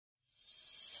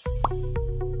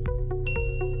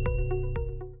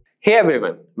Hey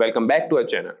everyone, welcome back to our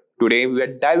channel. Today we are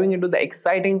diving into the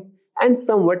exciting and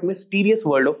somewhat mysterious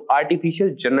world of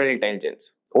artificial general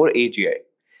intelligence or AGI.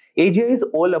 AGI is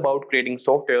all about creating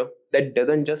software that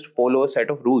doesn't just follow a set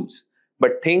of rules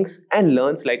but thinks and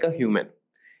learns like a human.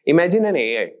 Imagine an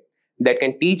AI that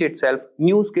can teach itself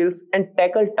new skills and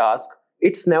tackle tasks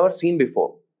it's never seen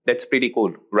before. That's pretty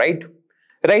cool, right?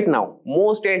 Right now,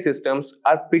 most AI systems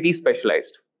are pretty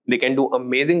specialized. They can do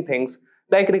amazing things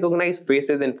like recognize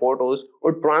faces in photos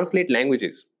or translate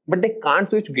languages, but they can't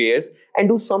switch gears and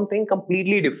do something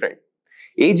completely different.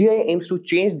 AGI aims to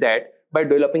change that by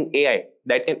developing AI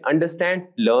that can understand,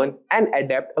 learn, and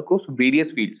adapt across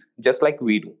various fields, just like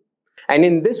we do. And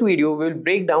in this video, we will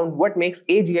break down what makes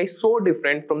AGI so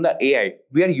different from the AI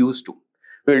we are used to.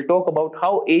 We will talk about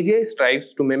how AGI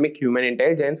strives to mimic human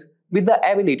intelligence with the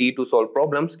ability to solve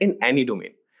problems in any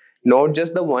domain, not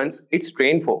just the ones it's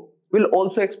trained for. We'll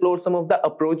also explore some of the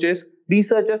approaches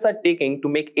researchers are taking to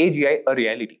make AGI a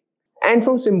reality. And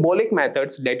from symbolic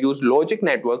methods that use logic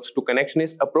networks to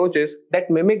connectionist approaches that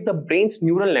mimic the brain's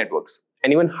neural networks,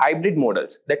 and even hybrid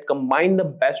models that combine the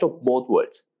best of both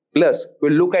worlds. Plus,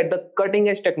 we'll look at the cutting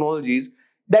edge technologies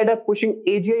that are pushing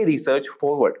AGI research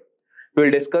forward.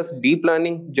 We'll discuss deep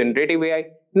learning, generative AI,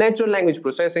 natural language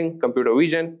processing, computer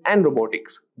vision, and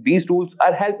robotics. These tools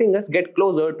are helping us get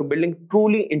closer to building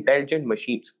truly intelligent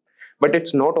machines. But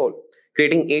it's not all.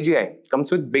 Creating AGI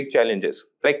comes with big challenges,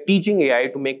 like teaching AI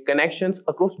to make connections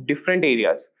across different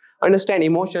areas, understand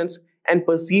emotions, and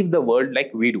perceive the world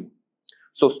like we do.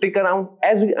 So stick around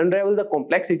as we unravel the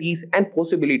complexities and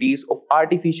possibilities of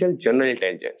artificial general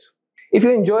intelligence. If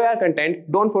you enjoy our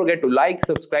content, don't forget to like,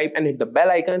 subscribe, and hit the bell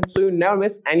icon so you never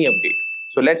miss any update.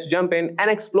 So let's jump in and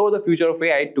explore the future of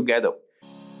AI together.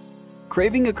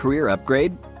 Craving a career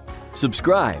upgrade?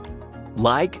 Subscribe,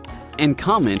 like, and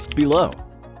comment below.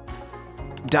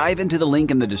 Dive into the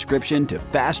link in the description to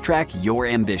fast-track your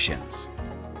ambitions.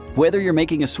 Whether you're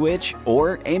making a switch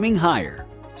or aiming higher,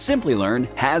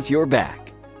 Simplilearn has your back.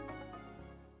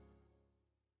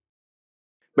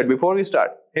 But before we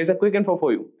start, here's a quick info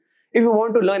for you. If you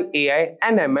want to learn AI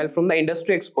and ML from the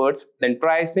industry experts, then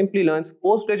try Simplilearn's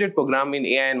postgraduate program in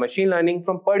AI and machine learning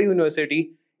from Purdue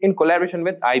University in collaboration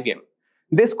with IBM.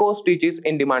 This course teaches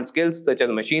in-demand skills such as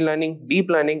machine learning, deep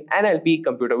learning, NLP,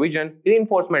 computer vision,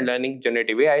 reinforcement learning,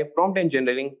 generative AI, prompt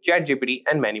engineering, ChatGPT,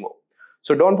 and many more.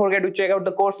 So don't forget to check out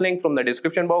the course link from the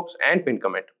description box and pinned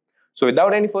comment. So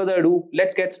without any further ado,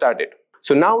 let's get started.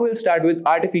 So now we'll start with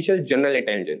artificial general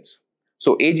intelligence.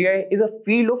 So AGI is a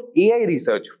field of AI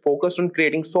research focused on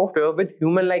creating software with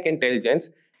human-like intelligence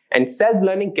and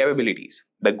self-learning capabilities.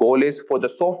 The goal is for the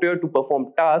software to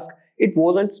perform tasks it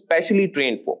wasn't specially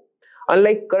trained for.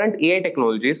 Unlike current AI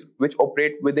technologies, which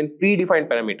operate within predefined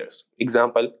parameters,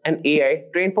 example, an AI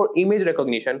trained for image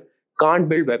recognition can't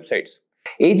build websites.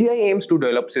 AGI aims to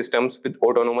develop systems with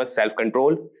autonomous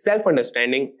self-control,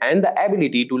 self-understanding, and the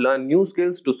ability to learn new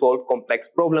skills to solve complex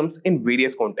problems in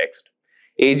various contexts.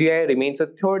 AGI remains a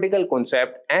theoretical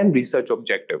concept and research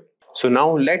objective. So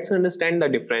now let's understand the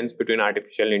difference between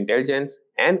artificial intelligence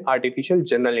and artificial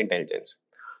general intelligence.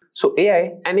 So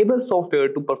AI enables software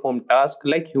to perform tasks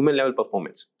like human-level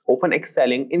performance, often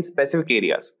excelling in specific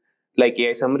areas, like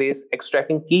AI summaries,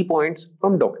 extracting key points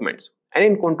from documents. And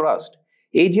in contrast,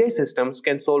 AGI systems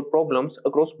can solve problems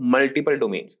across multiple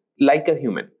domains, like a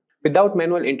human, without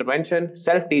manual intervention,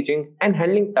 self-teaching, and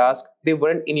handling tasks they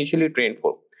weren't initially trained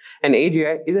for. An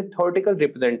AGI is a theoretical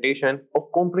representation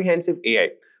of comprehensive AI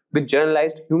with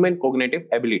generalized human cognitive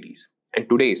abilities. And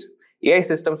today's AI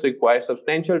systems require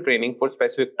substantial training for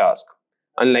specific tasks,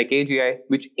 unlike AGI,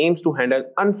 which aims to handle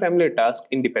unfamiliar tasks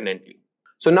independently.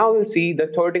 So now we'll see the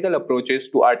theoretical approaches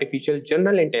to artificial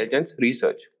general intelligence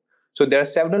research. So there are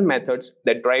several methods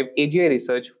that drive AGI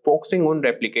research focusing on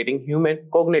replicating human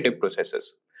cognitive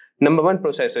processes. Number one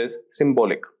process is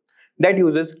symbolic, that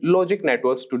uses logic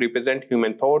networks to represent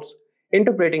human thoughts,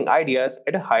 interpreting ideas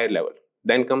at a higher level.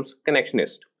 Then comes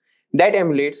connectionist, that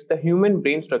emulates the human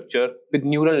brain structure with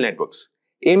neural networks,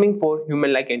 aiming for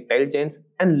human-like intelligence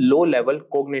and low-level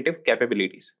cognitive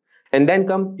capabilities. And then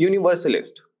come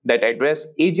universalist, that address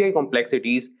AGI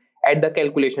complexities at the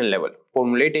calculation level,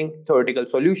 formulating theoretical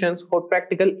solutions for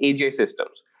practical AGI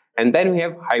systems. And then we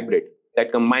have hybrid,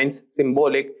 that combines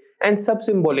symbolic and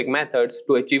sub-symbolic methods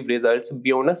to achieve results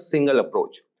beyond a single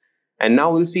approach. And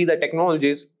now we'll see the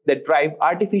technologies that drive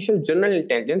artificial general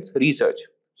intelligence research.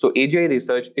 So AGI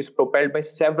research is propelled by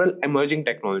several emerging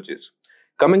technologies.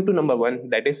 Coming to number one,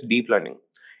 that is deep learning.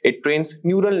 It trains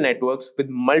neural networks with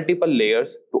multiple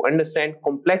layers to understand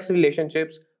complex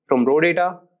relationships from raw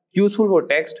data useful for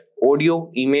text,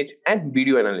 audio, image, and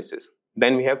video analysis.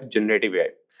 Then we have generative AI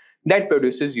that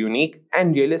produces unique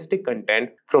and realistic content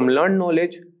from learned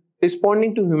knowledge,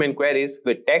 responding to human queries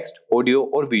with text, audio,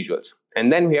 or visuals.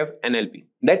 And then we have NLP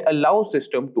that allows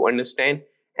system to understand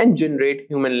and generate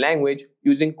human language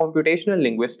using computational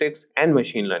linguistics and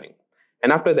machine learning.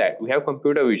 And after that, we have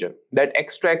computer vision that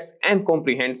extracts and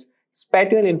comprehends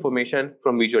spatial information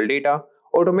from visual data,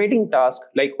 automating tasks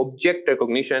like object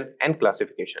recognition and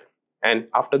classification. And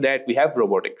after that, we have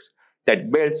robotics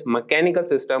that builds mechanical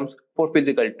systems for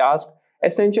physical tasks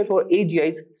essential for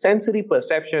AGI's sensory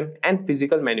perception and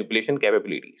physical manipulation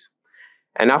capabilities.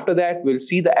 And after that, we'll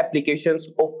see the applications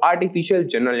of artificial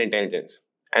general intelligence.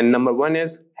 And number one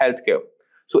is healthcare.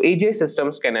 So AGI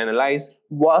systems can analyze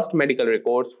vast medical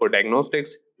records for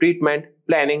diagnostics, treatment,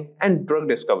 planning, and drug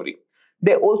discovery.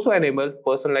 They also enable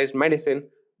personalized medicine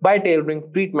by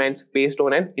tailoring treatments based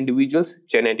on an individual's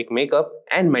genetic makeup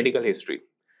and medical history.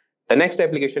 The next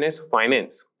application is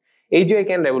finance. AGI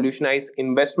can revolutionize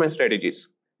investment strategies,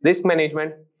 risk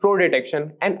management, fraud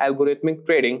detection, and algorithmic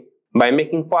trading by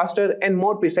making faster and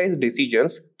more precise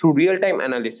decisions through real-time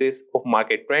analysis of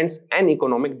market trends and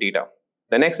economic data.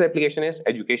 The next application is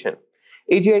education.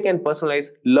 AGI can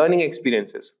personalize learning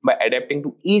experiences by adapting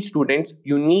to each student's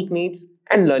unique needs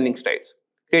and learning styles,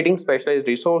 creating specialized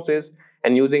resources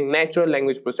and using natural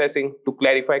language processing to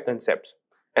clarify concepts.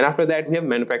 And after that, we have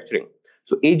manufacturing.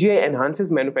 So AGI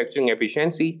enhances manufacturing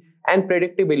efficiency and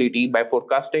predictability by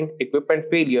forecasting equipment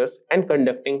failures and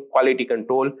conducting quality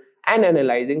control and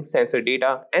analyzing sensor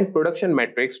data and production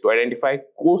metrics to identify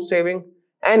cost-saving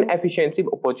and efficiency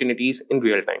opportunities in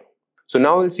real time. So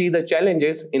now we'll see the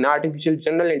challenges in artificial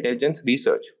general intelligence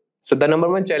research. So the number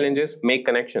one challenge is make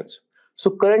connections.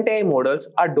 So current AI models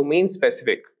are domain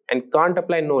specific and can't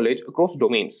apply knowledge across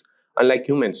domains, unlike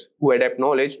humans who adapt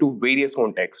knowledge to various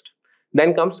contexts.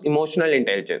 Then comes emotional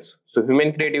intelligence. So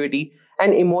human creativity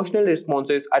and emotional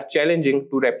responses are challenging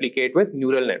to replicate with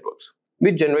neural networks,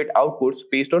 which generate outputs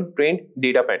based on trained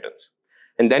data patterns.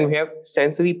 And then we have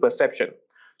sensory perception.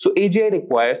 So AGI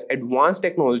requires advanced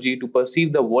technology to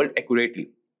perceive the world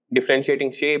accurately,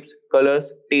 differentiating shapes,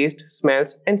 colors, taste,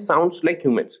 smells, and sounds like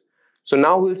humans. So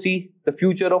now we'll see the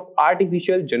future of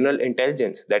artificial general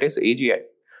intelligence, that is AGI.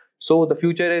 So the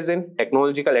future is in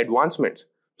technological advancements.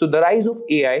 So the rise of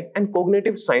AI and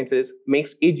cognitive sciences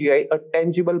makes AGI a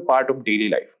tangible part of daily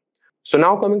life. So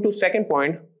now coming to second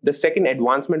point, the second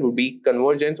advancement would be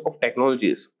convergence of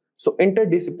technologies. So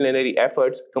interdisciplinary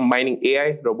efforts combining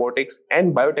AI, robotics,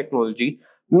 and biotechnology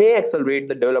may accelerate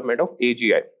the development of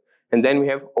AGI. And then we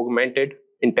have augmented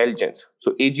intelligence.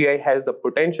 So AGI has the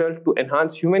potential to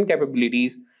enhance human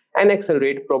capabilities and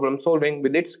accelerate problem solving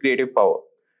with its creative power.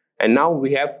 And now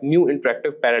we have new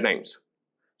interactive paradigms.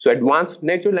 So advanced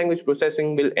natural language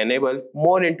processing will enable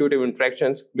more intuitive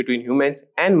interactions between humans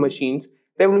and machines,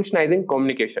 revolutionizing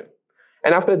communication.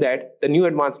 And after that, the new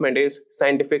advancement is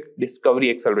scientific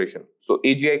discovery acceleration. So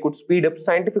AGI could speed up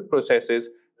scientific processes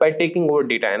by taking over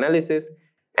data analysis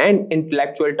and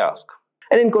intellectual tasks.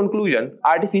 And in conclusion,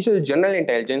 artificial general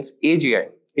intelligence (AGI)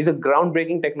 is a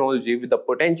groundbreaking technology with the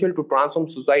potential to transform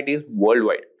societies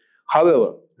worldwide.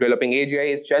 However, developing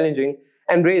AGI is challenging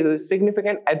and raises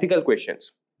significant ethical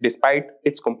questions. Despite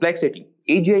its complexity,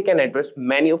 AGI can address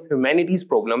many of humanity's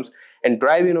problems and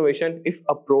drive innovation if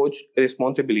approached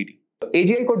responsibly.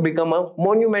 AGI could become a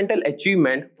monumental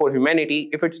achievement for humanity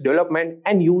if its development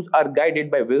and use are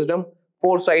guided by wisdom,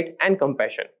 foresight, and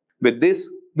compassion. With this,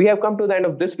 we have come to the end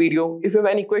of this video. If you have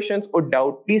any questions or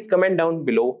doubt, please comment down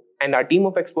below and our team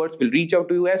of experts will reach out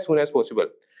to you as soon as possible.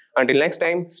 Until next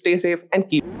time, stay safe and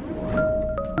keep.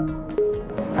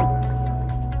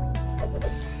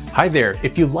 Hi there,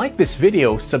 if you like this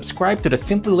video, subscribe to the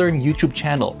Simplilearn YouTube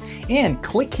channel and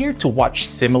click here to watch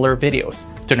similar videos.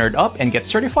 To nerd up and get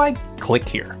certified, click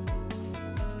here.